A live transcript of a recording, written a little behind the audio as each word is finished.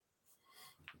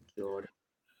Lord.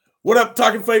 What up,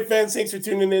 Talking Fight fans? Thanks for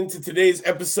tuning in to today's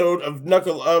episode of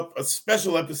Knuckle Up, a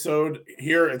special episode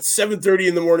here at 7:30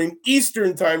 in the morning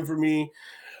Eastern time for me.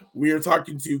 We are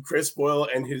talking to Chris Boyle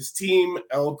and his team,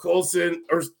 Ellie Colson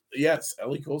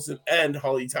and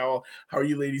Holly Towell. How are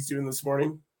you ladies doing this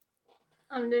morning?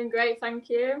 I'm doing great, thank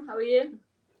you. How are you?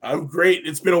 I'm great.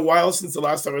 It's been a while since the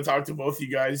last time I talked to both you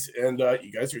guys, and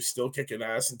you guys are still kicking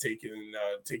ass and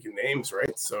taking names,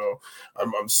 right? So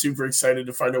I'm super excited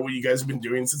to find out what you guys have been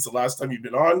doing since the last time you've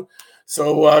been on.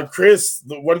 So Chris,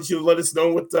 why don't you let us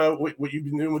know what you've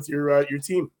been doing with your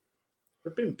team?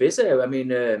 We've been busy. I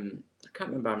mean, I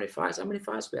can't remember how many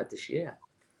fights we had this year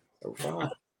so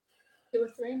far. 2 or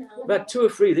 3 now. We had 2 or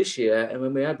 3 this year, and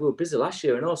when we were busy last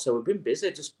year, and also we've been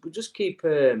busy. We just keep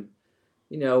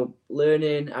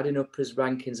learning, adding up his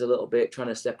rankings a little bit, trying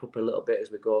to step up a little bit as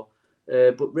we go,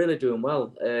 but really doing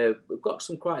well. We've got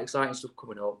some quite exciting stuff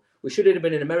coming up. We should have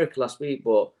been in America last week,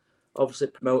 but obviously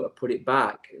promoter put it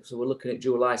back. So we're looking at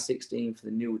July 16th for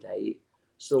the new date.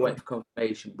 Still waiting for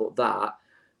confirmation, but that.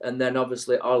 And then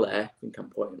obviously Ollie, I think I'm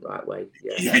pointing the right way.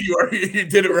 Yeah, you are. You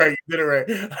did it right.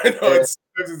 I know it's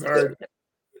hard.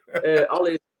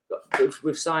 Ollie,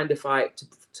 we've signed a fight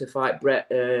to fight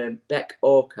Beck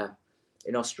Orca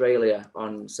in Australia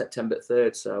on September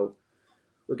 3rd. So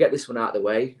we'll get this one out of the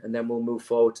way, and then we'll move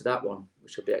forward to that one,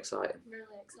 which will be exciting. Really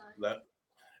excited.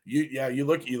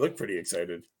 You look pretty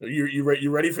excited. You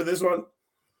ready for this one?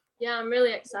 Yeah, I'm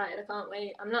really excited. I can't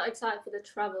wait. I'm not excited for the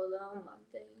travel though.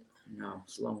 No,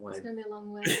 it's a long way. It's gonna be a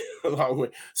long way. A long way.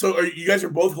 So you guys are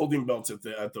both holding belts at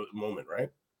the moment, right?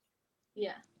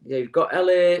 Yeah. Yeah, you've got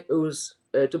Ellie, who's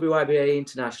a WIBA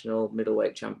international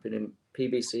middleweight champion in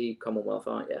PBC Commonwealth,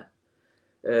 aren't you?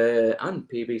 And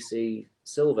PBC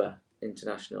Silver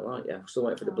International, aren't you? Still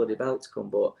waiting for the bloody belt to come,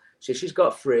 but she's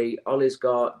got 3. Ollie's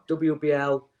got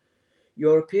WBL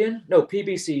European, no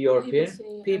PBC European,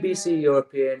 PBC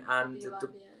European, and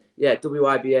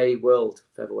WIBA World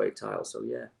Featherweight title. So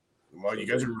yeah. Well, you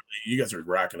guys are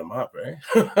racking them up, eh?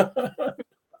 I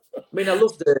mean, I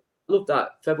love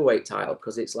that featherweight title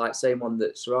because it's like same one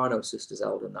that Serrano's sisters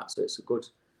held and that, so it's a good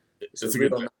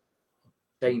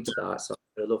change to that. So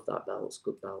I love that belt. It's a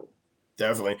good belt.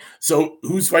 Definitely. So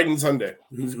who's fighting Sunday?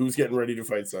 Who's getting ready to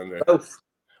fight Sunday?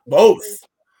 Both.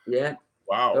 Yeah.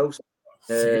 Wow. Both.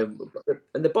 And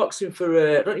the boxing for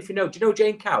I don't know if you know. Do you know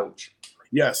Jane Couch?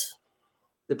 Yes.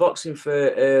 The boxing for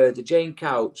the Jane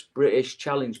Couch British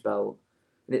Challenge belt,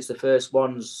 and it's the first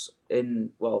ones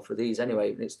for these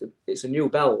anyway. And it's a new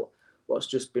belt what's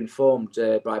just been formed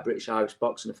by British Irish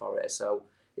Boxing Authority. So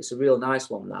it's a real nice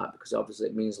one that, because obviously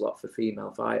it means a lot for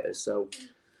female fighters. So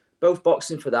both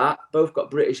boxing for that. Both got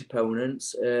British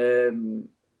opponents.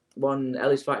 One,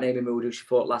 Ellie's fighting Amy Moody, who she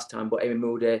fought last time, but Amy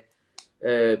Moody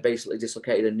basically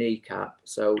dislocated her kneecap,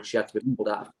 so she had to be pulled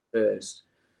out first.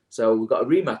 So we've got a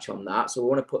rematch on that. So we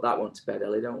want to put that one to bed,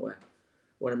 Ellie, don't we? We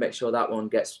want to make sure that one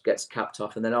gets capped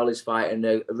off. And then Ollie's fighting she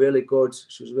was a really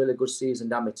good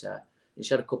seasoned amateur. And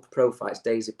she had a couple of pro fights,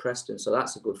 Daisy Preston. So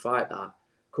that's a good fight, that.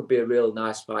 Could be a real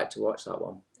nice fight to watch, that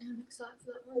one. I'm excited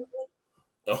for that one.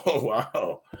 Oh,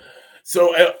 wow.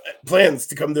 So plans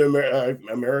to come to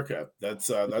America. That's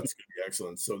going to be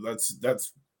excellent. So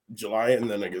that's July, and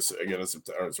then I guess again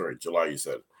September. Sorry, July. You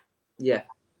said. Yeah.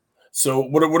 So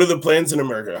what are the plans in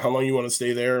America? How long you want to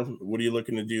stay there? What are you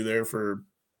looking to do there for?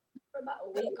 About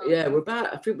a week. Yeah,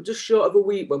 I think we're just short of a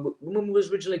week. When we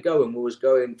was originally going, we was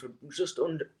going for just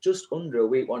under a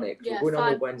week, wasn't it? Yeah, we're going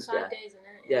on the Wednesday. 5 days, isn't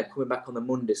it? Yeah, coming back on the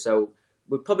Monday. So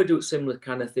we'll probably do a similar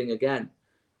kind of thing again.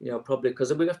 Probably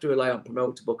because we have to rely on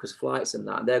promoter to book us flights and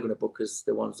that, and they're going to book us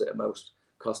the ones that are most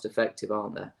cost effective,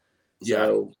 aren't they? Yeah.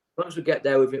 So as long as we get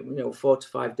there within 4 to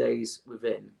 5 days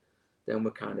within, then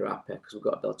we're kind of happy because we've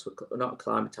got to be able to not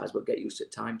acclimatise, but get used to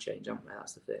time change, haven't we?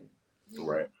 That's the thing.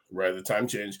 Right. The time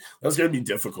change, that's going to be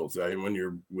difficult when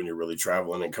you're really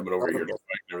traveling and coming over here to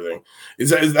fight and everything.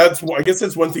 I guess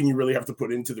that's one thing you really have to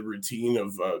put into the routine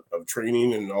of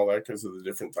training and all that because of the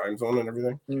different time zone and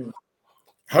everything.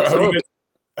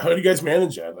 How do you guys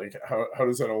manage that? Like how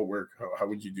does that all work? How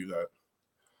would you do that?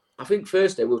 I think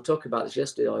first day, we were talking about this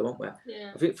yesterday, won't we?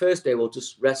 Yeah. I think first day we'll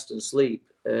just rest and sleep.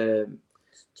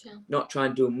 Not try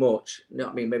and do much.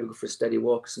 Maybe go for a steady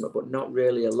walk or something, but not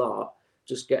really a lot.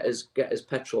 Just get his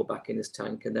petrol back in his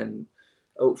tank, and then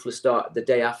hopefully start the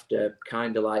day after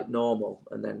kind of like normal,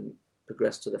 and then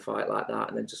progress to the fight like that,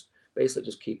 and then just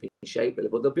keep in shape really.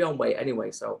 But they'll be on weight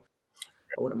anyway, so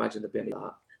I wouldn't imagine there'll be any of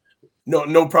that.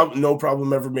 No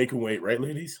problem ever making weight, right,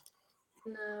 ladies?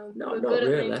 No, not good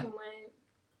really. At making weight.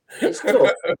 It's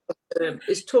tough.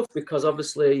 It's tough because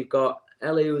obviously you've got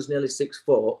Ellie, who's nearly 6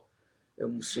 foot.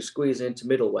 and she's squeezing into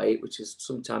middleweight, which is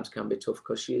sometimes can be tough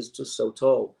because she is just so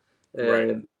tall.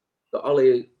 Right. But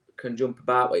Ollie can jump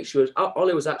about weight.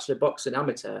 Ollie was actually boxing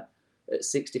amateur at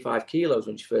 65 kilos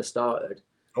when she first started,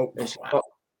 Oh, and she wow. got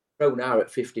pro now at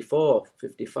 54,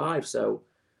 55. So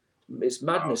it's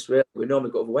madness, really. We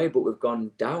normally go overweight, but we've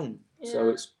gone down. Yeah. So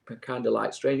it's kind of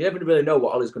like strange. You never really know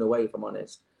what Ollie's going to weigh, if I'm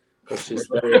honest, because she's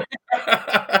very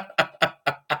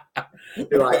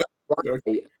like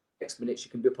lightweight. Next minute she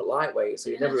can be up at lightweight,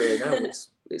 so you never really know.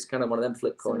 It's kind of one of them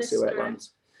flip coins, see where it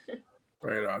lands.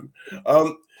 Right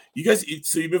on. You guys,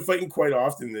 so you've been fighting quite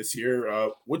often this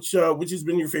year. Which has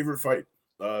been your favorite fight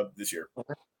this year?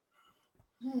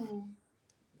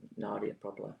 Nadia,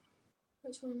 probably.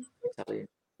 Which one? Italian,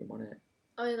 you won it.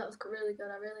 Oh yeah, that was really good.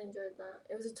 I really enjoyed that.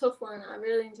 It was a tough one. I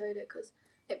really enjoyed it because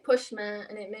it pushed me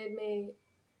and it made me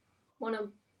want to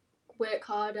work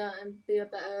harder and be a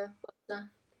better boxer.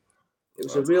 It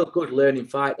was a real good learning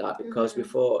fight, that, because we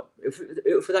fought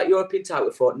for that European title.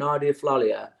 We fought Nadia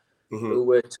Flalia, who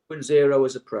were 2-0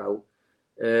 as a pro,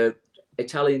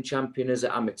 Italian champion as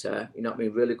an amateur. You know what I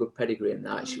mean? Really good pedigree in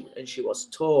that. She was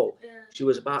tall. Yeah. She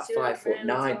was about 5'9",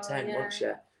 really 10, wasn't she?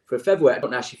 For a featherweight, I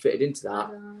don't know how she fitted into that,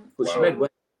 but she made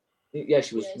weight. Yeah,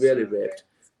 she was really ripped.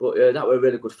 But that was a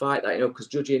really good fight, that, because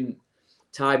judging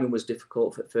timing was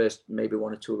difficult for the first maybe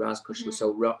 1 or 2 rounds because she was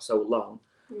so long.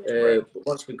 But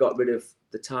once we got rid of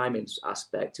the timing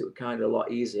aspect, it was kind of a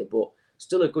lot easier. But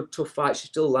still a good tough fight. She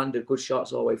still landed good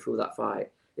shots all the way through that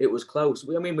fight. It was close.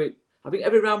 I think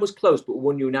every round was close, but we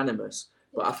won unanimous.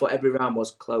 But I thought every round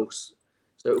was close.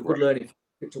 So it was good learning.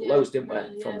 Picked up loads, didn't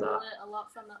we, from that? We learned a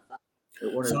lot from that fight.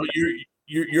 So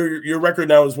your record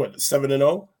now is what,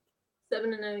 7-0?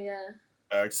 7-0, yeah.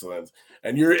 Excellent.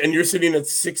 And you're sitting at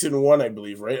 6-1, I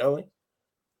believe, right, Ellie?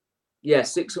 Yeah,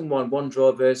 6-1, 1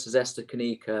 draw versus Esther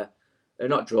Kanika.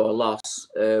 Not draw, loss.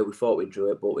 We thought we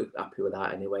drew it, but we're happy with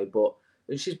that anyway. But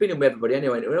she's been in with everybody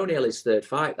anyway. We're only Ellie's 3rd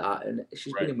fight, that, and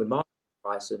she's been in with Mark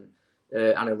twice and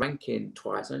Anna Rankin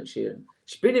twice, hasn't she? And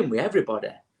she's been in with everybody.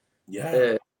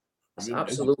 Yeah,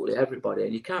 absolutely everybody.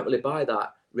 And you can't really buy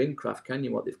that ring craft, can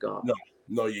you? What they've got?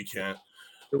 No, you can't.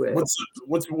 What's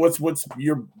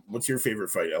your favorite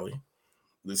fight, Ellie,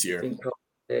 this year? I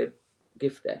think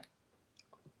Gifty.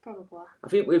 Probably. I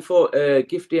think we fought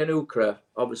Gifty and Ukra.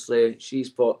 Obviously, she's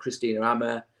fought Christina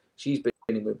Hammer. She's been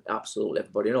in with absolutely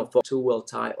everybody. Fought 2 world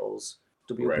titles,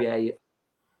 WBA.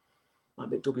 Might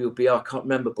be WBO, I can't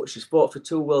remember, but she's fought for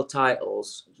 2 world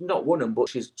titles. She's not won them, but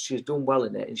she's done well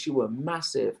in it. And she was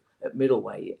massive at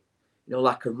middleweight.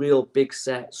 Like a real big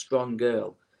set, strong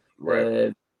girl.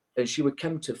 Right. And she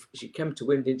came to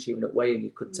win, didn't she? Even at weigh-in,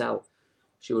 you could tell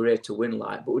she were here to win,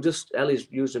 like. But Ellie's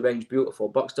used the range beautiful.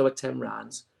 Boxed over 10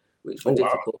 rounds, which were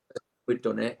difficult. Wow. We'd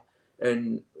done it,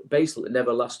 and basically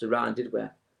never lost a round, did we?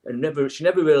 And she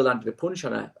never really landed a punch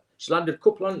on her. She landed a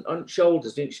couple on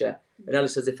shoulders, didn't she? And Ellie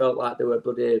says they felt like they were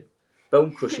bloody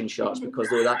bone-crushing shots because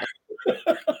they were that.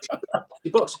 She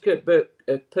boxed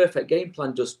a perfect game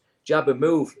plan, just jab and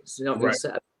move. Set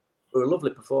up for a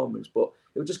lovely performance, but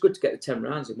it was just good to get the 10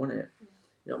 rounds in, wasn't it? You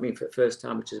know what I mean? For the first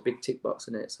time, which is a big tick box,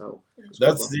 isn't it? So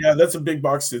that's a big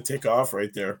box to tick off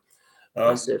right there.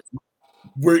 Massive.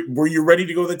 Were you ready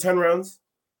to go the 10 rounds?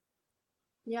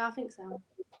 Yeah, I think so.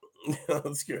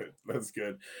 That's good.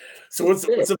 So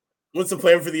what's the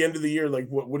plan for the end of the year? Like,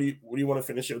 what do you want to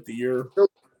finish out the year?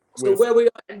 So where we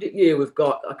are end of year, we've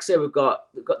got, like I say, we've got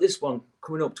this one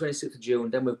coming up 26th of June.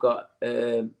 Then we've got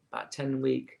about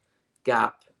 10-week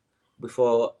gap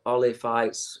before Ollie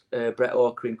fights Brett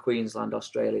Orker in Queensland,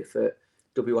 Australia for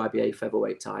WIBA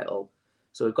featherweight title.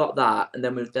 So we've got that, and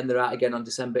then they're out again on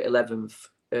December 11th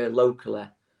locally.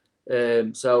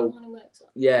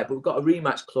 Yeah, but we've got a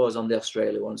rematch clause on the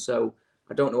Australia one, so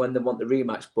I don't know when they want the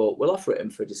rematch, but we'll offer it them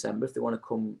for December if they want to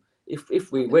come.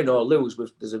 If we win or lose,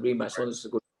 there's a rematch. So it's a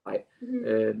good fight.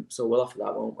 So we'll offer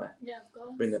that, won't we? Yeah, of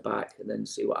course. Bring it back and then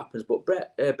see what happens. But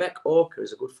Beck Orker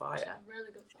is a good fighter.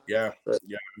 Really good fighter. Yeah,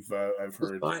 I've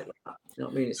heard. Fight, you know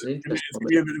what I mean? It's an interesting. It's going to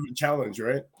be a bit of a challenge,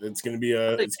 right? It's going to be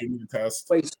a test.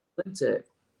 Wait, isn't it?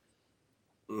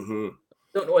 Mm-hmm.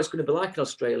 I don't know what it's going to be like in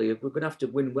Australia. We're going to have to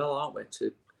win well, aren't we?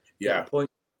 To get a point.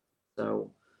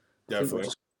 So definitely. I think we'll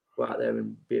just go out there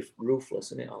and be ruthless,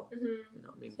 isn't it? All? You know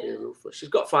what I mean? Be ruthless. She's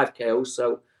got 5 KOs,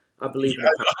 so I believe.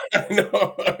 I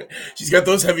know. She's got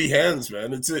those heavy hands,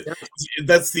 man. That's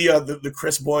the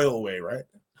Chris Boyle way, right?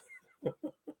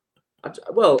 I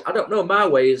don't know. My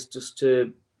way is just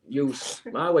to use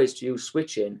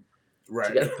switching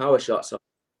to get the power shots off.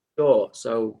 Short.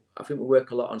 So I think we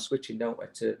work a lot on switching, don't we,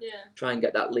 to try and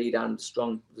get that lead hand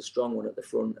the strong one at the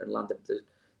front and land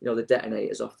the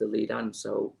detonators off the lead hand.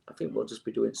 So I think we'll just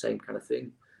be doing the same kind of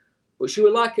thing. But she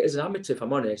would like it as an amateur, if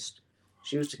I'm honest.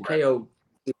 She used to KO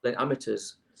people in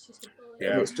amateurs.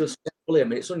 Yeah. And it's just bully. I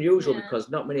mean, it's unusual Yeah. because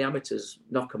not many amateurs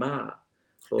knock them out.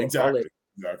 But Exactly.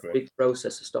 Ollie, big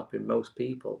process of stopping most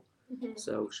people. Mhm.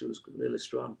 So she was really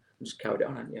strong and just carried it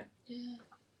on, hadn't you? Yeah.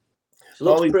 She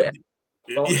looks Holly, pretty.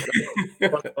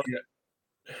 yeah.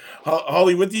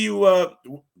 Holly, what do you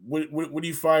what do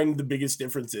you find the biggest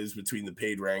difference is between the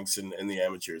paid ranks and the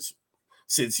amateurs,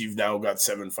 since you've now got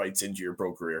 7 fights into your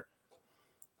pro career?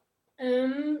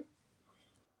 I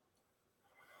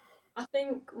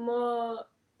think more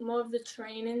of the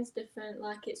training's different.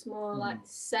 Like it's more like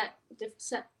set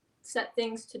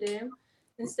things to do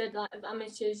instead like of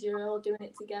amateurs. You're all doing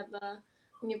it together,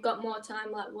 and you've got more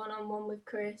time like one-on-one with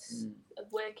Chris of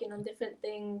working on different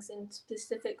things and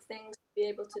specific things to be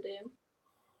able to do.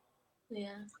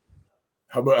 Yeah.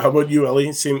 How about you,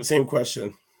 Ellie? Same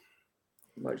question.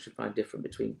 What do you find different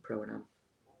between pro and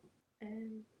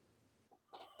am?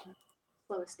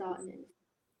 Slower starting.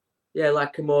 Yeah,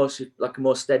 like a more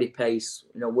steady pace,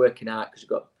 working out because you've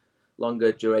got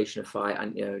longer duration of fight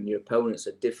and your opponents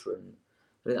are different.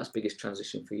 I think that's the biggest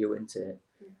transition for you, isn't it?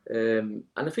 And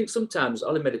I think sometimes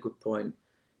Ollie made a good point.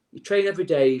 You train every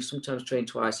day, sometimes train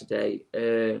twice a day.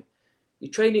 Your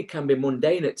training can be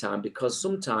mundane at times because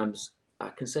sometimes I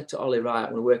can say to Ollie, right, I'm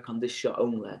going to work on this shot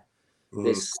only,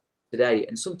 this today.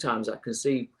 And sometimes I can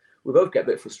see we both get a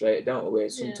bit frustrated, don't we?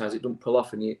 Sometimes it doesn't pull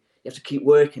off and you have to keep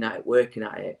working at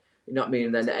it. You know what I mean?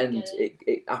 And then at the end,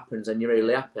 it happens and you're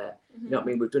really happy. You know what I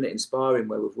mean? We've done it in sparring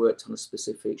where we've worked on a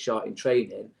specific shot in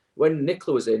training. When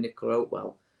Nicola was here, Nicola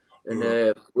Oatwell, and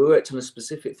we worked on a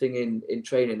specific thing in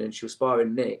training and she was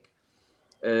sparring Nick.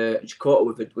 And she caught her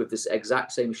with this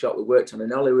exact same shot we worked on.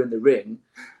 And Ollie were in the ring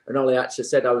and Ollie actually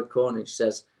said, Howard Cornish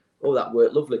says, oh, that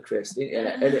worked lovely, Chris, didn't you?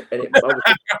 And it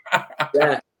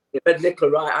obviously, it made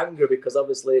Nicola right angry because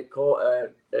obviously it caught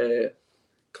her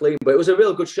clean, but it was a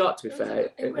real good shot, to be fair.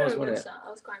 It was, wasn't it? Shot.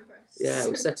 I was quite impressed. Yeah,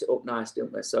 we set it up nice,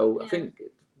 didn't we? So I think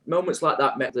moments like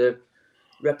that make the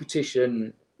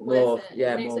repetition more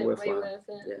worthwhile.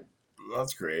 Yeah.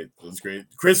 That's great.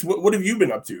 Chris, what have you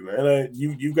been up to, man?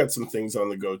 You've got some things on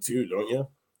the go too, don't you?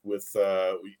 With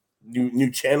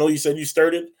new channel you said you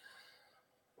started?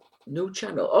 New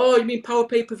channel? Oh, you mean Power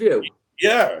Pay-Per-View?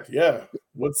 Yeah.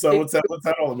 What's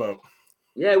that all about?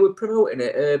 Yeah, we're promoting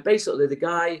it. Basically, the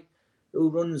guy who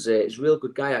runs it is a real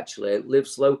good guy, actually.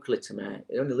 Lives locally to me.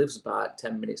 He only lives about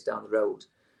 10 minutes down the road.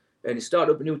 And he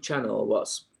started up a new channel.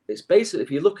 It's basically, if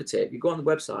you look at it, if you go on the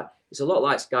website, it's a lot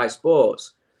like Sky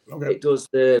Sports. Okay. It does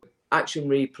the action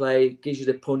replay, gives you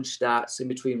the punch stats in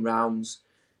between rounds.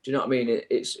 Do you know what I mean?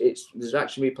 There's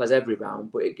action replays every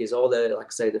round, but it gives all the, like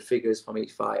I say, the figures from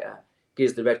each fighter.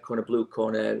 Gives the red corner, blue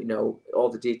corner, all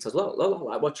the details. A lot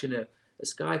like watching a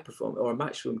Sky perform or a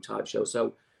Matchroom type show.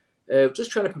 So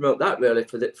just trying to promote that really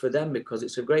for them because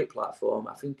it's a great platform.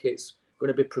 I think it's going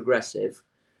to be progressive,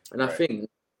 and I think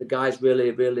the guy's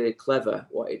really, really clever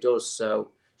what he does.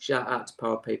 So shout out to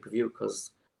Power Pay-Per-View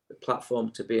because the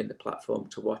platform to be and the platform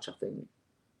to watch, I think.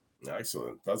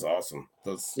 Excellent. That's awesome.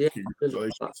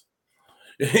 Congratulations.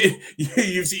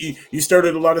 You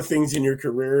started a lot of things in your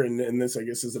career, and this, I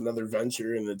guess, is another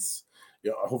venture, and it's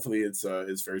hopefully it's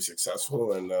very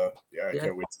successful, and I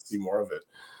can't wait to see more of it.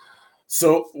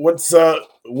 So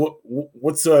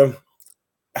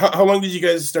how long did you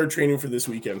guys start training for this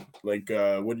weekend? Like,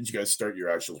 when did you guys start your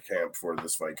actual camp for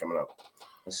this fight coming up?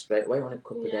 Straight away, on a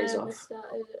couple of days off.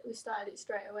 We started it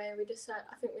straight away. We just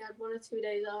I think we had 1 or 2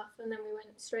 days off, and then we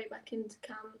went straight back into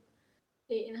camp,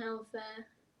 eating healthy,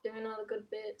 doing all the good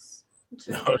bits,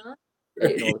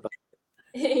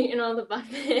 eating all the bad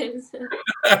bits.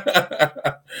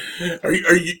 Are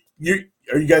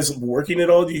you guys working at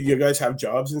all? Do you guys have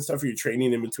jobs and stuff? Are you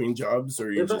training in between jobs, or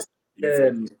are you just?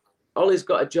 Ollie's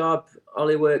got a job.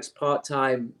 Ollie works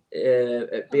part-time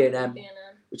at B&M,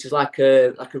 which is like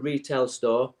a retail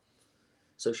store.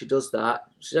 So she does that.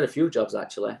 She's had a few jobs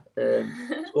actually. She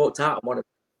walked out on one of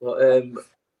them,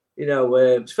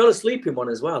 but she fell asleep in one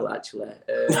as well actually.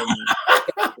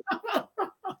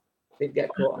 Didn't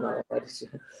get caught on that.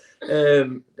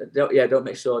 Don't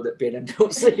make sure that B&M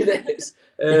don't see this.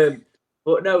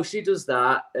 But no, she does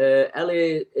that.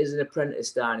 Ellie is an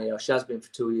apprentice down here. She has been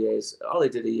for 2 years. Ollie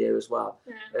did a year as well,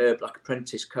 like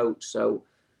apprentice coach. So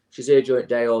she's here during the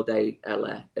day, all day,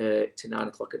 Ellie, to 9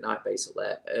 o'clock at night,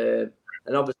 basically.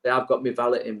 And obviously, I've got my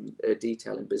valeting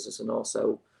detailing business, and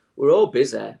also we're all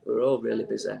busy. We're all really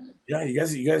busy. Yeah, you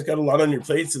guys got a lot on your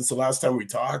plate since the last time we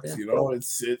talked. Yeah.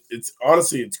 It's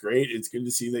honestly, it's great. It's good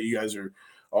to see that you guys are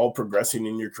all progressing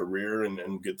in your career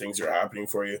and good things are happening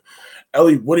for you.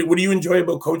 Ellie, what do you enjoy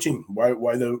about coaching?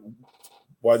 Why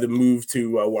the move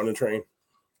to want to train?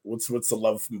 What's the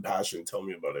love and passion? Tell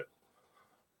me about it.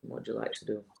 What do you like to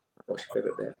do? What's your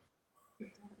favourite bit?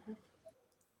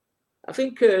 I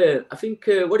think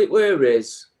what it were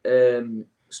is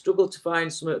struggled to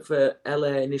find something for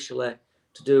Ella initially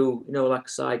to do, like a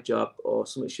side job or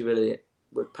something she really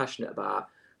was passionate about.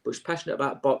 But she's passionate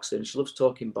about boxing. She loves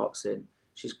talking boxing.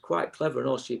 She's quite clever and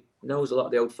all. She knows a lot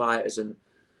of the old fighters, and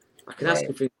I can ask her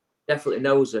if she definitely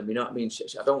knows them. You know what I mean?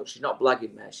 She's not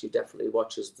blagging me. She definitely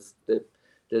watches the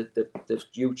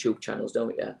YouTube channels,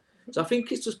 don't you? So I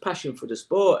think it's just passion for the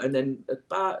sport. And then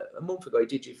about a month ago, they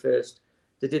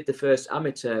did the first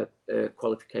amateur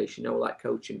qualification, like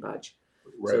coaching badge.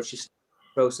 Right. So she's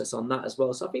process on that as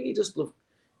well. So I think you just love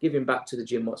giving back to the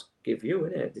gym what's give you,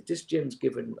 innit? This gym's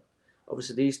given,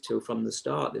 obviously, these two from the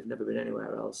start. They've never been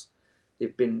anywhere else.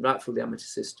 They've been right through the amateur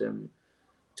system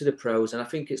to the pros. And I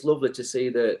think it's lovely to see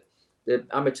that the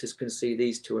amateurs can see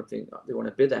these two and think they want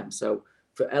to be them. So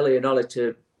for Ellie and Ollie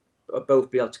to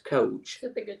both be able to coach,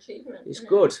 it's a big achievement. It's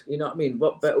good, you know what I mean?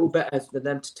 Who better than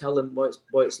them to tell them what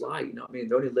it's like, you know what I mean?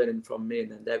 They're only learning from me,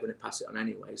 and then they're going to pass it on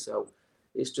anyway. So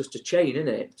it's just a chain, isn't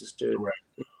it? Just to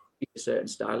a certain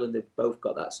style, and they've both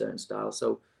got that certain style.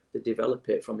 So they develop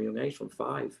it from a young age, from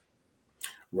 5.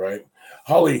 Right.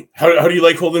 Holly, how do you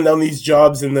like holding down these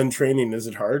jobs and then training? Is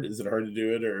it hard? Is it hard to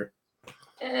do it, or?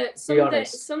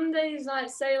 Some days, like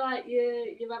say like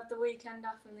you have the weekend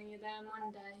off and then you're there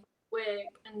Monday, work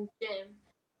and gym.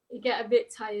 You get a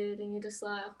bit tired and you're just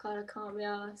like, I can't be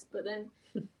arsed. But then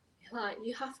you're like,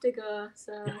 you have to go,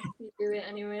 so you do it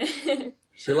anyway.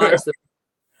 She likes the.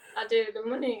 I do. The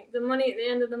money at the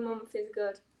end of the month is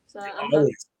good. So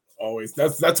always.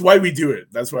 That's why we do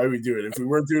it. That's why we do it. If we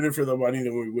weren't doing it for the money,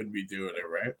 then we wouldn't be doing it,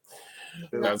 right?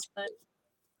 That's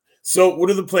so. What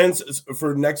are the plans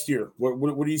for next year?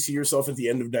 What do you see yourself at the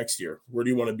end of next year? Where do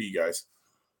you want to be, guys?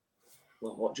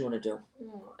 Well, what do you want to do?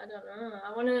 I don't know.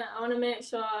 I want to make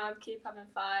sure I keep having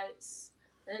fights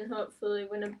and hopefully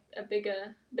win a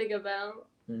bigger belt,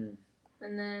 and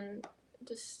then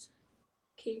just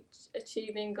keep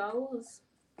achieving goals.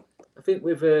 I think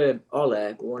with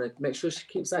Ollie, we want to make sure she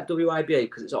keeps that WIBA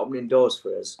because it's opening doors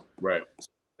for us. Right. So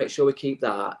make sure we keep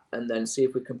that, and then see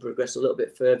if we can progress a little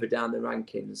bit further down the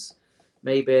rankings.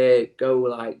 Maybe go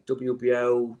like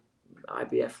WBO,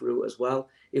 IBF route as well.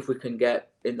 If we can get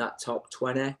in that top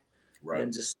 20, right,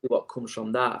 and just see what comes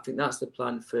from that. I think that's the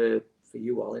plan for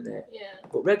you all, isn't it? Yeah.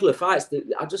 But regular fights,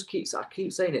 I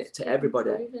keep saying it to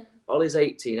everybody. Ollie's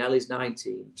 18, Ellie's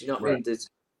 19. Do you know what I mean?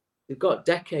 They've got a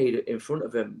decade in front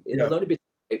of them. They'll only be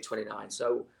 29,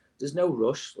 so there's no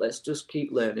rush. Let's just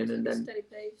keep learning and then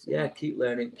keep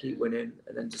learning, keep winning,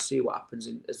 and then just see what happens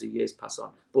as the years pass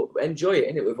on. But enjoy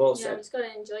it, innit? We've all said. Yeah, just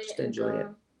gotta enjoy it. Just enjoy it.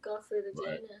 Go through the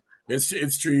journey.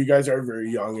 It's true. You guys are very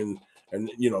young, and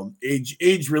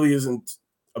age really isn't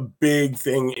a big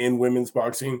thing in women's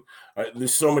boxing.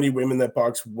 There's so many women that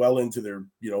box well into their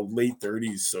late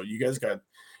 30s. So you guys got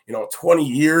 20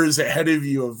 years ahead of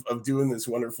you of doing this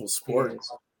wonderful sport.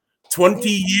 20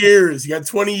 years. You got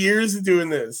 20 years of doing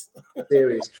this.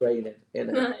 Serious training.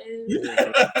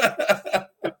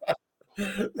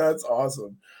 That's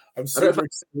awesome. I'm super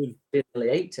excited. Nearly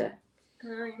 80.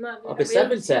 I'll be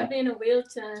 70. I'll be in a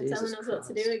wheelchair Jesus telling us what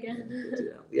to do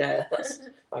again. Yeah, thanks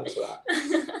for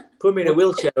that. Put me in a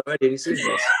wheelchair already. Have you seen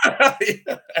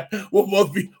this? We'll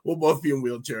both be in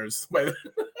wheelchairs.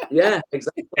 Yeah,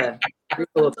 exactly.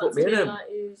 People have put me in them. Like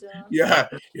you, so. Yeah.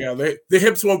 The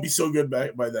hips won't be so good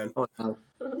by then. Oh, no.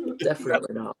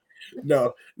 Definitely not.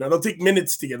 No, it'll take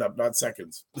minutes to get up, not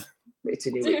seconds. But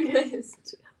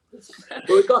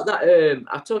we got that.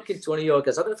 I talking to one of your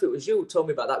guys. I don't know if it was you who told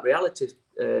me about that reality.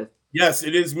 Yes,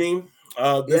 it is me.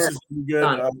 This is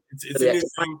good. It's a new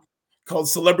thing called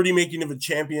Celebrity Making of a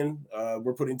Champion.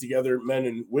 We're putting together men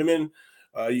and women.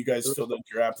 You guys filled out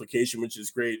your application, which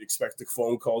is great. Expect a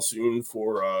phone call soon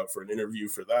for an interview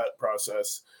for that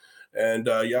process. And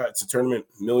it's a tournament,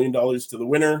 $1 million to the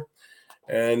winner,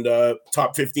 and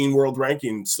top 15 world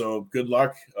ranking. So good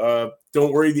luck.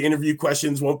 Don't worry, the interview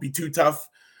questions won't be too tough.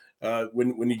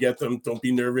 When you get them, don't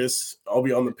be nervous. I'll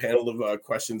be on the panel of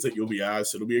questions that you'll be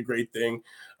asked. It'll be a great thing.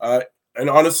 And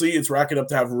honestly, it's racking up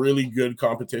to have really good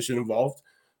competition involved.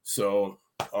 So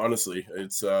honestly,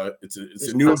 it's a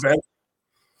new event.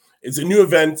 It's a new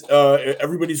event.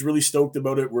 Everybody's really stoked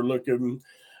about it. We're looking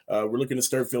to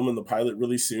start filming the pilot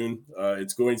really soon.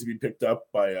 It's going to be picked up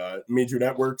by major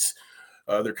networks.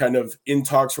 They're kind of in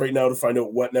talks right now to find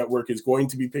out what network is going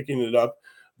to be picking it up.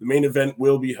 The main event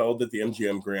will be held at the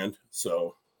MGM Grand,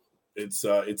 so it's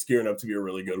gearing up to be a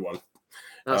really good one.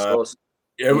 That's awesome.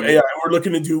 Yeah, we're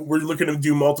looking to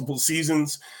do multiple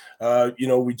seasons.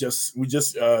 We just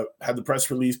had the press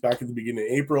release back at the beginning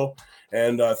of April,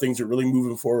 and things are really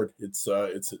moving forward. It's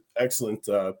an excellent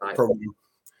program.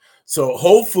 So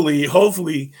hopefully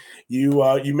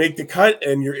you make the cut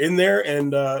and you're in there.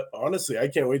 And honestly, I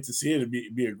can't wait to see it. It'd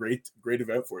be a great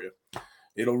event for you.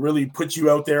 It'll really put you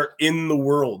out there in the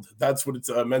world. That's what it's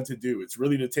meant to do. It's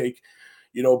really to take,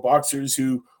 boxers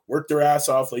who work their ass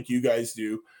off like you guys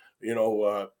do,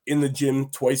 in the gym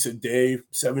twice a day,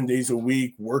 7 days a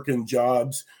week, working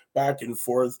jobs back and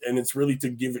forth. And it's really to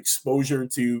give exposure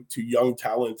to young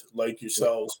talent like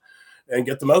yourselves and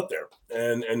get them out there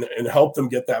and help them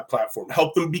get that platform,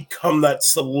 help them become that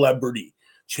celebrity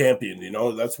champion.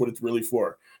 That's what it's really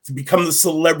for, to become the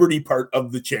celebrity part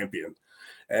of the champion.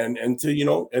 And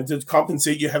to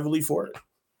compensate you heavily for it.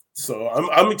 So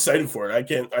I'm excited for it.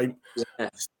 Yeah,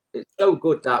 it's so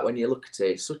good that when you look at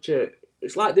it,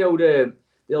 it's like the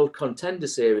old Contender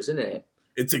series, isn't it?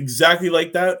 It's exactly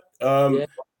like that.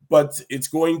 But it's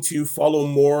going to follow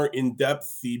more in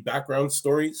depth the background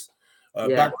stories.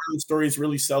 Background stories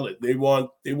really sell it. They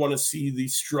want to see the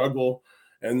struggle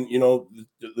and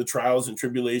the trials and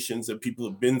tribulations that people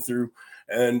have been through.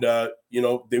 And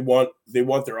they want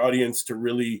their audience to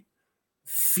really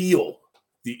feel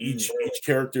each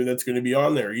character that's going to be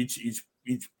on there, each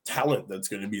talent that's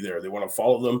going to be there. They want to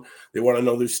follow them. They want to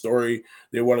know their story.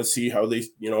 They want to see how they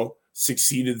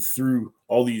succeeded through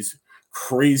all these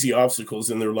crazy obstacles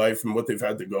in their life and what they've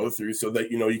had to go through, so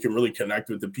that you can really connect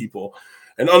with the people.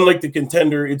 And unlike the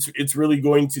Contender, it's really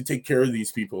going to take care of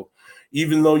these people.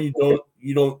 Even though you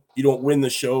don't win the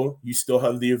show, you still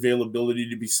have the availability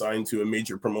to be signed to a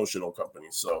major promotional company.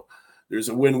 So there's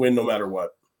a win-win no matter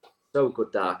what. So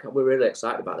good, Dark. We're really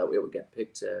excited about that. We would get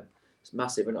picked. It's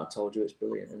massive, and I told you it's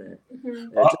brilliant, isn't it?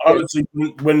 Mm-hmm. Honestly,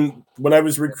 when I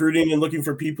was recruiting and looking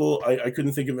for people, I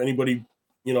couldn't think of anybody.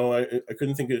 I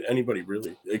couldn't think of anybody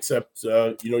really, except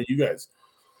you guys.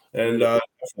 And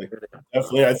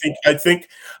definitely, I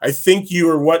think you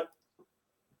are what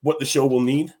the show will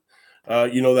need.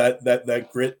 That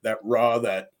grit, that raw,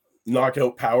 that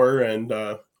knockout power, and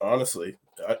honestly,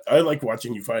 I like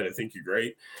watching you fight. I think you're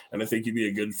great, and I think you'd be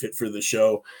a good fit for the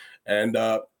show. And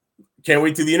can't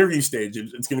wait to the interview stage.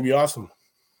 It's going to be awesome.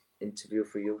 Interview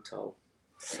for you, Tal.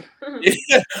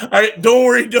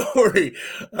 Don't worry.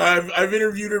 I've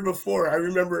interviewed her before. I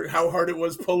remember how hard it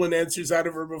was pulling answers out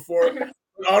of her before.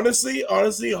 Honestly,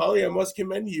 Holly, I must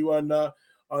commend you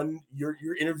on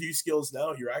your interview skills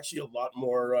now. You're actually a lot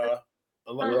more.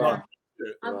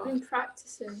 I've been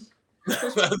practicing.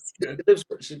 That's good.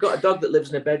 She's got a dog that lives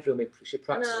in her bedroom. She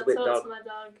practices with dog. To my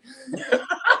dog.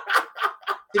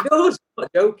 She does. I'm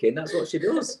not joking. That's what she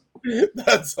does.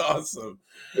 That's awesome.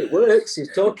 It works.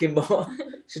 She's talking more.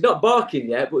 She's not barking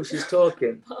yet, but she's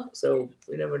talking. So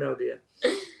we never know, do you?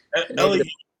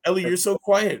 Ellie, you're so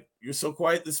quiet. You're so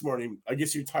quiet this morning. I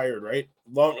guess you're tired, right?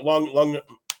 Long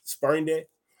sparring day.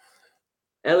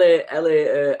 Ellie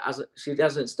she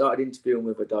hasn't started interviewing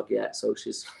with her dog yet, so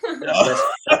she's. You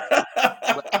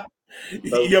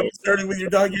haven't started with your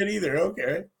dog yet either.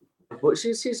 Okay. But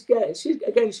she's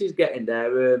getting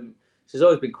there. She's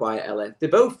always been quiet, Ellie. They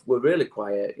both were really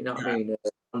quiet. You know what I mean?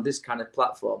 On this kind of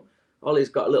platform, Ollie's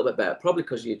got a little bit better, probably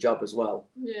because of your job as well.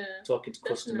 Yeah. Talking to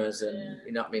customers and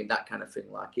you know what I mean, that kind of thing,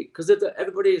 like it. Because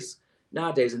everybody's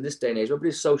nowadays in this day and age,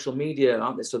 everybody's social media,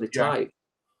 aren't they? So they type,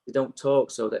 they don't talk.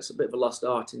 So that's a bit of a lost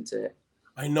art, isn't it?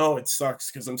 I know it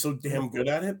sucks because I'm so damn good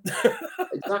at it.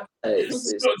 Exactly.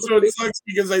 So it sucks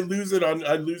because I lose it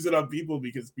on people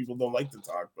because people don't like to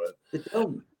talk, but they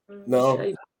don't.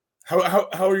 No.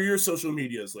 How are your social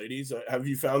medias, ladies? Have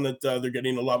you found that they're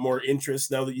getting a lot more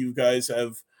interest now that you guys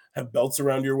have belts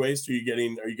around your waist? Are you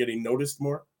getting noticed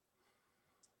more?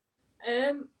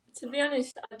 To be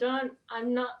honest,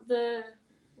 I'm not the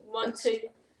one to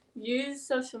use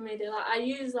social media. Like I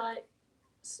use like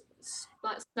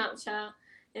Snapchat,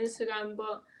 Instagram,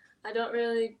 but I don't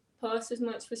really post as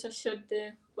much, which I should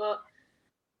do. But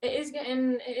it is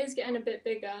getting a bit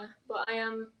bigger. But I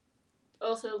am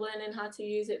also learning how to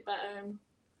use it better and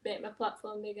make my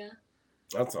platform bigger.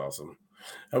 That's awesome.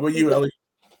 How about you, Ellie?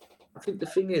 I think the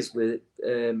thing is with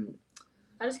I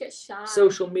just get shy.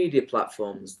 Social media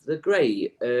platforms, they're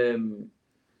great, but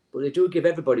they do give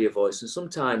everybody a voice. And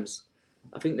sometimes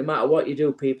I think no matter what you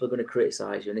do, people are going to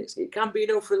criticize you. And it can be,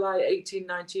 for like 18,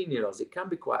 19-year-olds, it can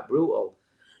be quite brutal.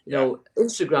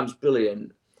 Instagram's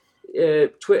brilliant.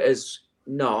 Twitter's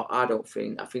not, I don't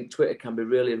think. I think Twitter can be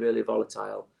really, really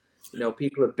volatile.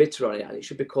 People are bitter on it, and it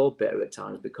should be called bitter at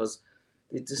times because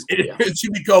it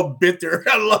should be called bitter.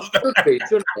 I love that. It should be,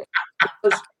 shouldn't it?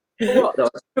 Because, what though?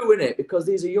 It's true, isn't it? Because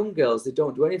these are young girls, they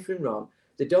don't do anything wrong.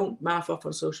 They don't mouth off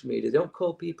on social media. They don't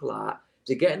call people out.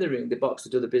 They get in the ring, they box, they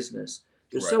do the business.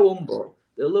 They're so humble.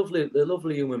 They're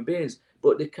lovely human beings.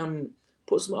 But they can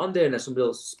put something on there and somebody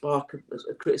will spark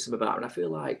a criticism about it. And I feel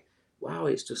like, wow,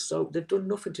 it's just so, they've done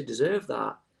nothing to deserve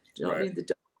that. Do you know what I mean?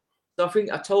 So I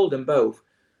think I told them both,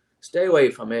 stay away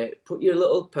from it. Put your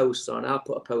little posts on. I'll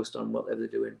put a post on whatever they're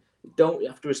doing. Don't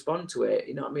have to respond to it.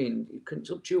 You know what I mean? It's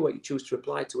up to you what you choose to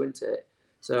reply to, isn't it?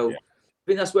 So I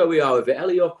think that's where we are with it.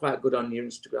 Ellie, you're quite good on your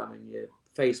Instagram and your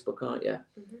Facebook, aren't you?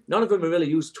 Mm-hmm. None of them really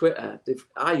use Twitter.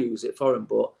 I use it for them,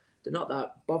 but they're not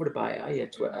that bothered by it, are you,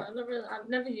 Twitter? No, I've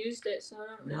never used it, so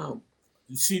I don't know.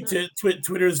 No. See,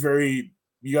 Twitter is very,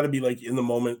 you got to be like in the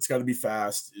moment. It's got to be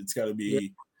fast. It's got to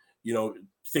be, you know,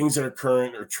 things that are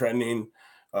current or trending.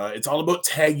 It's all about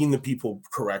tagging the people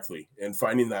correctly and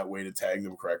finding that way to tag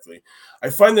them correctly. I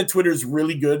find that Twitter is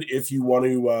really good if you want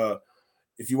to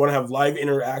have live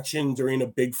interaction during a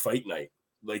big fight night.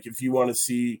 Like if you want to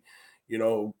see, you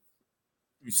know,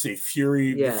 you say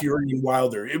Fury and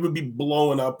Wilder, it would be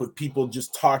blowing up with people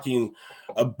just talking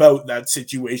about that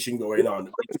situation going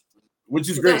on, which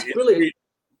is great. That's brilliant.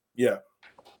 Yeah.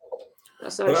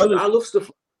 That's actually, I love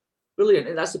stuff brilliant.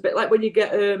 And that's a bit like when you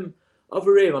get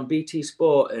over here on BT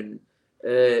Sport, and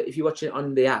if you watch it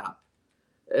on the app,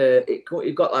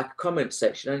 you've got like a comment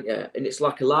section, haven't you? And it's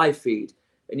like a live feed,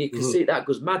 and you can see that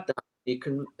goes mad. That you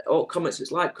can all comments.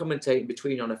 It's like commentating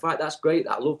between you on a fight. That's great.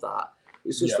 I love that.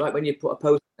 It's just like when you put a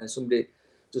post and somebody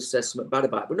just says something bad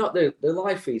about it, but not the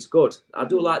live feed's good. I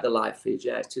do like the live feed.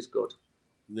 Yeah, it is good.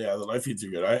 Yeah, the live feeds are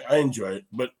good. I enjoy it,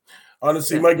 but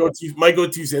honestly, my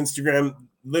go-to is Instagram.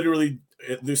 Literally,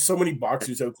 there's so many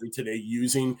boxers out there today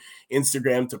using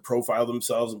Instagram to profile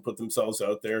themselves and put themselves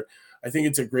out there. I think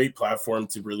it's a great platform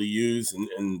to really use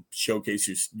and showcase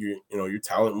your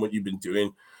talent and what you've been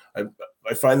doing.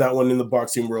 I find that one in the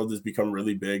boxing world has become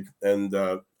really big, and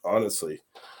honestly,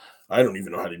 I don't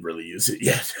even know how to really use it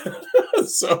yet.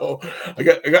 So I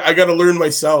got to learn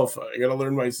myself.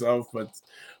 But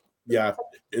yeah,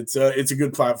 it's a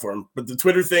good platform. But the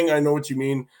Twitter thing, I know what you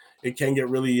mean. It can get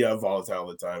really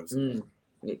volatile at times.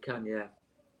 It can, yeah.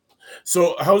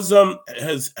 So how's do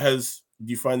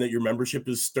you find that your membership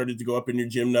has started to go up in your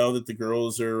gym now that the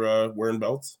girls are wearing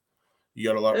belts? You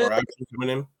got a lot more action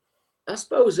coming in? I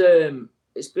suppose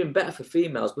it's been better for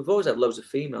females. We've always had loads of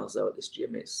females though at this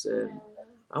gym. It's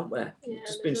haven't we? You've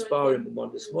just been sparring with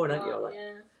one this morning, haven't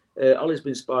you, Ollie? Ollie's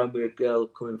been sparring with a girl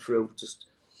coming through, just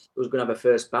was going to have her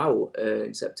first bout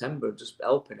in September, just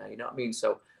helping her, you know what I mean?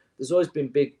 So there's always been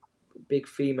big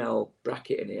female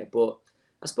bracket in here, but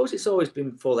I suppose it's always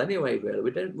been full anyway, really.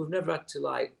 We've never had to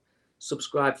like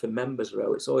subscribe for members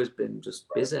row. It's always been just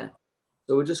busy.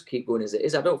 So we'll just keep going as it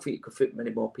is. I don't think you could fit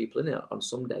many more people in it on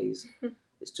some days.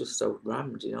 It's just so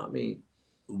rammed, you know what I mean?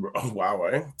 Oh, wow,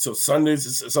 eh? So some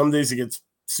days it gets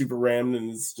super rammed and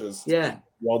it's just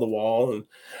wall to wall.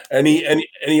 And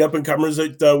any up and comers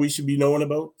that we should be knowing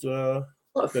about? Got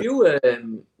a few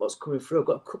what's coming through. I've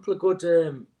got a couple of good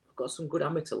I've got some good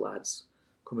amateur lads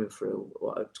coming through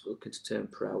what are looking to turn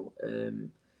pro.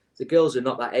 The girls are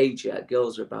not that age yet.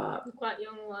 Girls are about quite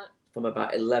young, like from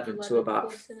about 11 to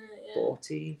about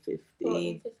 14,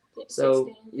 15.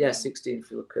 So 16, 16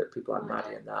 if you look at people like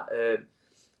Maddie and that.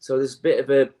 So there's a bit of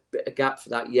a gap for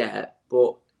that yet,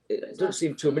 but it doesn't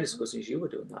seem 2 minutes ago since you were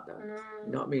doing that, Dan.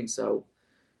 You know what I mean? So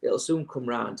it'll soon come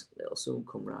round.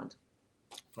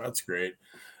 That's great.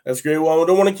 Well, I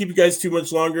don't want to keep you guys too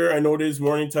much longer. I know it is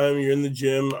morning time. You're in the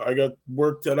gym. I got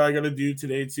work that I got to do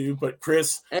today too. But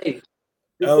Chris, hey,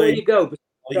 before you go,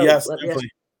 yes,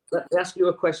 definitely. Let me ask you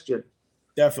a question.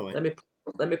 Definitely.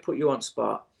 Let me put you on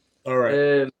spot. All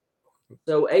right.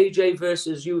 So AJ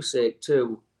versus Usyk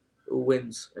 2, who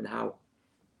wins and how?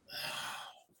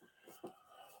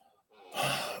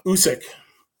 Usyk.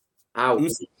 How?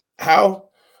 Usyk. How?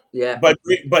 Yeah.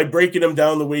 By breaking him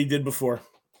down the way he did before.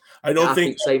 I don't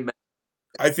think.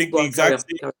 I think the exact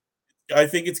same. I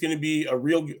think it's going to be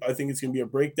I think it's going to be a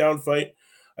breakdown fight.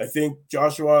 I think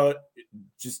Joshua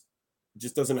just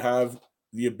doesn't have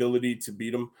the ability to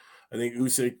beat him. I think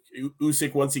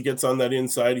Usyk once he gets on that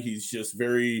inside, he's just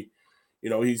very,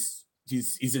 he's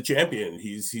a champion.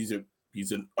 He's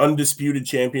an undisputed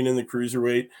champion in the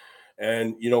cruiserweight,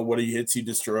 and what he hits, he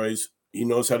destroys. He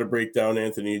knows how to break down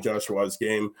Anthony Joshua's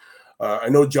game. I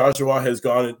know Joshua has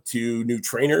gone to new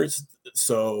trainers,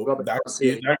 so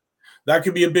that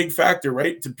could be a big factor,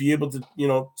 right? To be able to,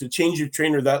 to change your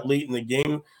trainer that late in the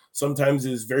game sometimes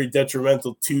is very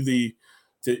detrimental to the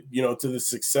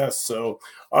success. So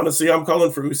honestly, I'm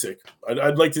calling for Usyk.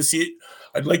 I'd like to see it.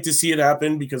 I'd like to see it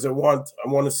happen because I want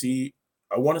to see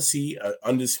an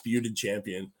undisputed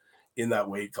champion in that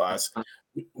weight class.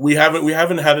 We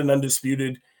haven't had an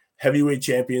undisputed heavyweight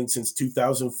champion since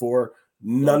 2004.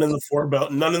 None in the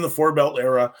four belt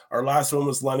era. Our last one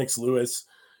was Lennox Lewis.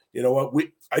 You know what?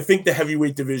 I think the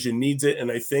heavyweight division needs it,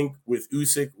 and I think with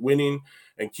Usyk winning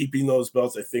and keeping those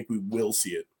belts, I think we will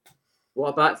see it. What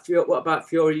about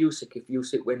Fury Usyk if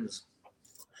Usyk wins?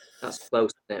 That's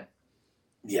close, isn't it?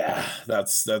 Yeah,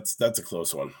 that's a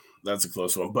close one. That's a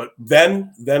close one. But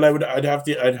then I'd have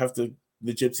to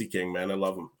the Gypsy King, man. I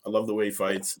love him. I love the way he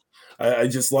fights. I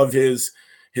just love his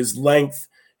length,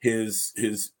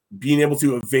 his being able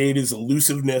to evade, his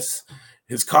elusiveness,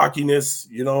 his cockiness.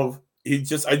 You know, I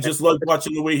just love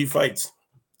watching the way he fights.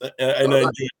 And I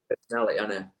enjoy personality, I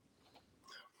know.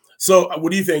 So,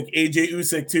 what do you think, AJ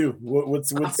Usyk too?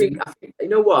 What's I think you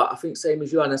know what? I think same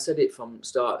as you, and I said it from the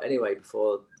start anyway.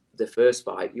 Before the first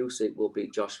fight, Usyk will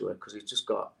beat Joshua because he's just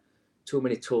got too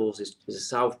many tools. He's a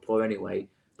southpaw anyway,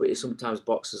 but he sometimes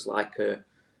boxes like an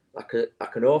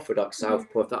orthodox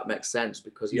southpaw, if that makes sense,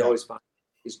 because he always finds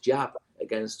his jab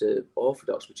against the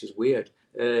orthodox, which is weird.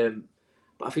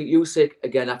 But I think Usyk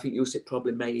again. I think Usyk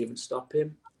probably may even stop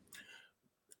him.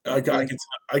 I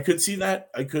could see that.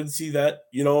 I could see that.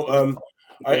 You know,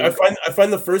 I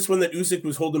find the first one that Usyk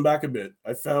was holding back a bit.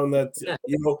 I found that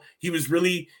you know he was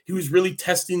really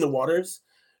testing the waters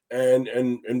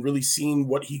and really seeing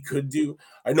what he could do.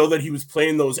 I know that he was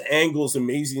playing those angles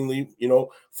amazingly. You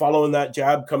know, following that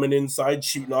jab, coming inside,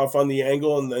 shooting off on the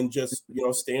angle, and then just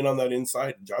staying on that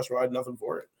inside. Joshua had nothing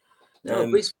for it. No,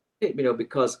 but it's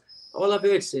because all I've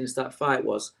heard since that fight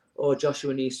was, oh,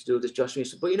 Joshua needs to do this, Joshua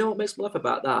needs to. But you know what makes me laugh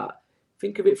about that?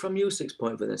 Think of it from Usyk's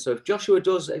point of view then. So if Joshua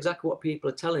does exactly what people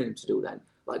are telling him to do then,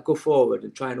 like go forward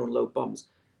and try and unload bombs,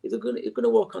 he's going to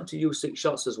walk onto Usyk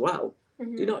shots as well.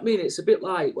 Do you know what I mean? It's a bit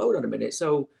like, well, hold on a minute.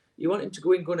 So you want him to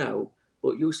go in gun out,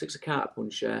 but Usyk's a counter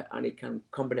puncher and he can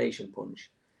combination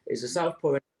punch. He's a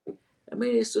southpaw. I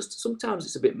mean, it's just sometimes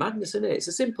it's a bit madness, isn't it? It's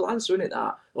a simple answer, isn't it?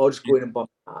 That or just go in and bomb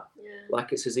that.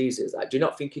 Like it's as easy as that. Do you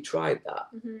not think he tried that?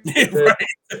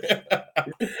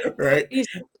 Right.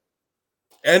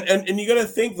 And you got to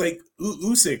think like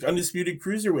Usyk, undisputed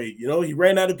cruiserweight. You know, he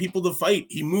ran out of people to fight.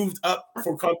 He moved up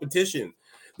for competition.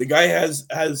 The guy has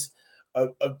a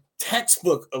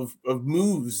textbook of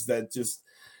moves that just,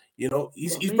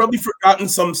 he's probably forgotten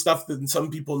some stuff that some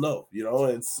people know. You know,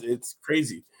 it's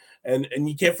crazy, and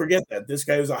you can't forget that this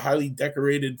guy is a highly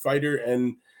decorated fighter,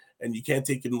 and you can't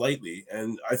take him lightly.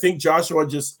 And I think Joshua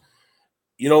just.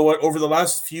 You know what? Over the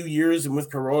last few years and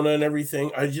with Corona and everything,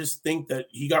 I just think that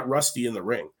he got rusty in the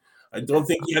ring. I don't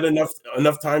think he had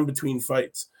enough time between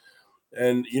fights.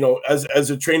 And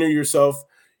as a trainer yourself,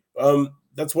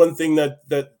 that's one thing that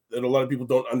a lot of people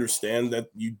don't understand, that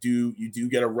you do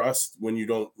get a rust when you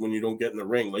don't get in the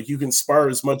ring. Like you can spar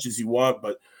as much as you want,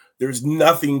 but there's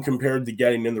nothing compared to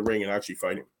getting in the ring and actually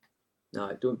fighting. No,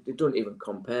 it don't even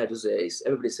compare, does it?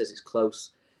 Everybody says it's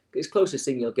close. It's closest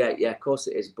thing you'll get. Yeah, of course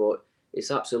it is, but it's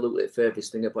absolutely the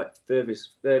furthest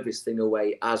thing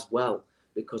away as well,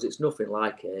 because it's nothing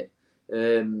like it.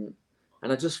 And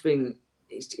I just think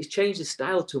it's changed his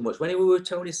style too much. When he was with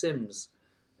Tony Sims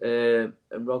and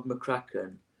Rod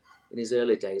McCracken in his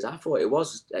early days, I thought it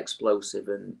was explosive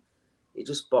and it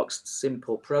just boxed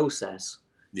simple process.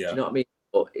 Yeah. Do you know what I mean?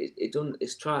 But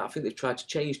I think they've tried to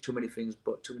change too many things,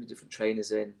 but too many different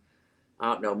trainers in.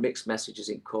 I don't know, mixed messages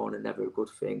in corner, never a good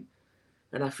thing.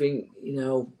 And I think,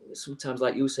 sometimes,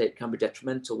 like you say, it can be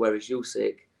detrimental. Whereas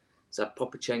Usyk, it's like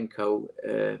Popachenko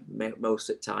most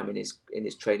of the time in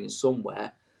his training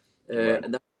somewhere, right.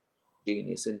 And that's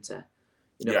genius, isn't it?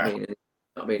 What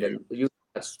I mean? And Usyk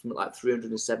had something like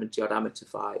 370 odd amateur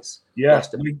fights. Yeah,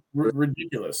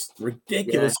 ridiculous with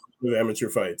amateur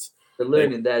fights. The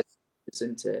learning there,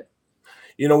 isn't it?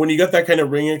 When you got that kind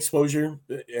of ring exposure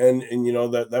and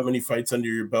that many fights under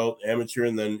your belt, amateur,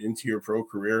 and then into your pro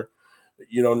career.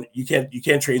 You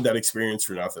can't trade that experience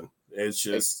for nothing. It's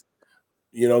just,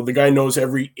 the guy knows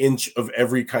every inch of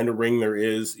every kind of ring there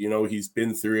is. He's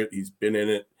been through it, he's been in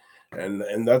it,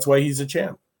 and that's why he's a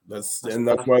champ. That's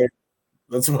why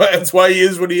he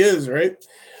is what he is, right?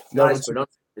 No, nice,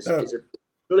 it's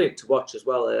brilliant to watch as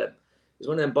well. It's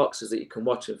one of them boxes that you can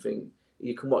watch and think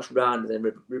you can watch round and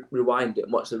then rewind it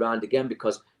and watch the round again,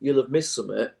 because you'll have missed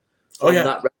something.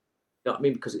 That. You know what I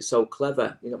mean? Because it's so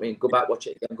clever. You know what I mean? Go back, watch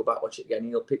it again, and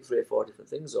you'll pick 3 or 4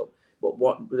 different things up. But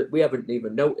what we haven't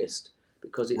even noticed,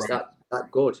 because it's that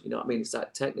good. You know what I mean? It's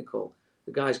that technical.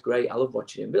 The guy's great. I love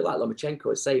watching him. A bit like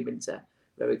Lomachenko, same, isn't it?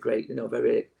 Very great.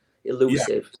 Very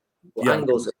elusive.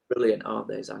 Angles are brilliant, aren't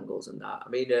they? His angles and that. I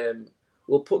mean,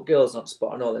 we'll put girls on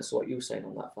spot. I know that's what you were saying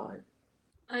on that fight.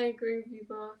 I agree with you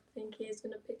both. I think he's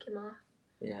going to pick him off.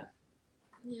 Yeah.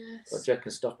 Yes. Or do you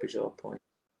reckon stoppage or point?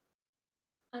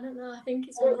 I don't know. I think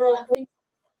it's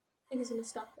gonna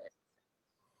stop it.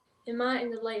 It might in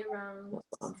the later rounds. That's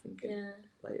what I'm thinking. Yeah.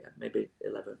 Later, maybe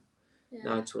 11. Yeah.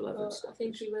 9 to 11 But I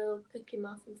think stoppage. he will pick him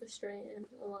off and frustrate him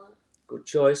a lot. Good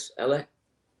choice, Ellie.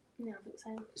 Yeah, I think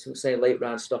so. So we're saying late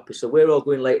round stoppage. So we're all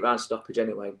going late round stoppage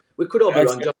anyway. We could all be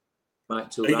wrong. John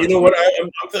might too. You know what?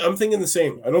 I'm thinking the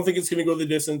same. I don't think it's going to go the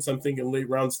distance. I'm thinking late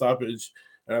round stoppage,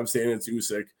 and I'm saying it's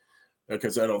Usyk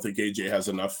because I don't think AJ has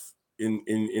enough in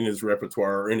his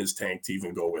repertoire or in his tank to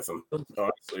even go with him.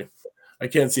 Honestly, I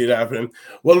can't see it happening.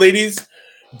 Well, ladies,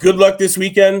 good luck this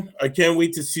weekend. I can't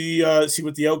wait to see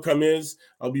what the outcome is.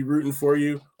 I'll be rooting for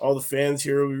you. All the fans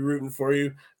here will be rooting for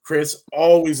you. Chris,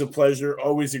 always a pleasure.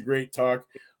 Always a great talk.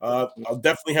 I'll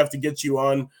definitely have to get you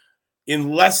on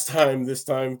in less time this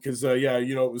time because,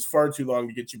 it was far too long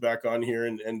to get you back on here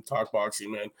and talk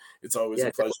boxing, man. It's always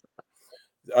a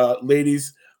pleasure.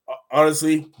 Ladies,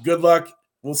 honestly, good luck.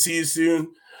 We'll see you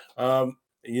soon.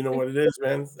 You know what it is,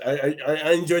 man.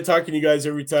 I enjoy talking to you guys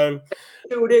every time.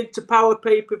 Tune in to Power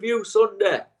Pay-Per-View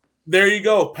Sunday. There you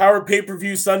go. Power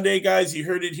Pay-Per-View Sunday, guys. You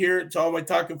heard it here. To all my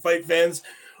Talking Fight fans,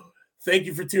 thank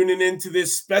you for tuning in to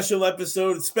this special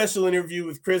episode, special interview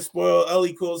with Chris Boyle,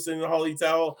 Ellie Coulson, and Holly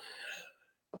Towell.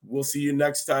 We'll see you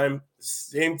next time.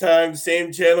 Same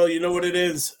channel. You know what it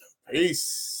is.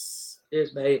 Peace.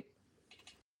 Cheers, mate.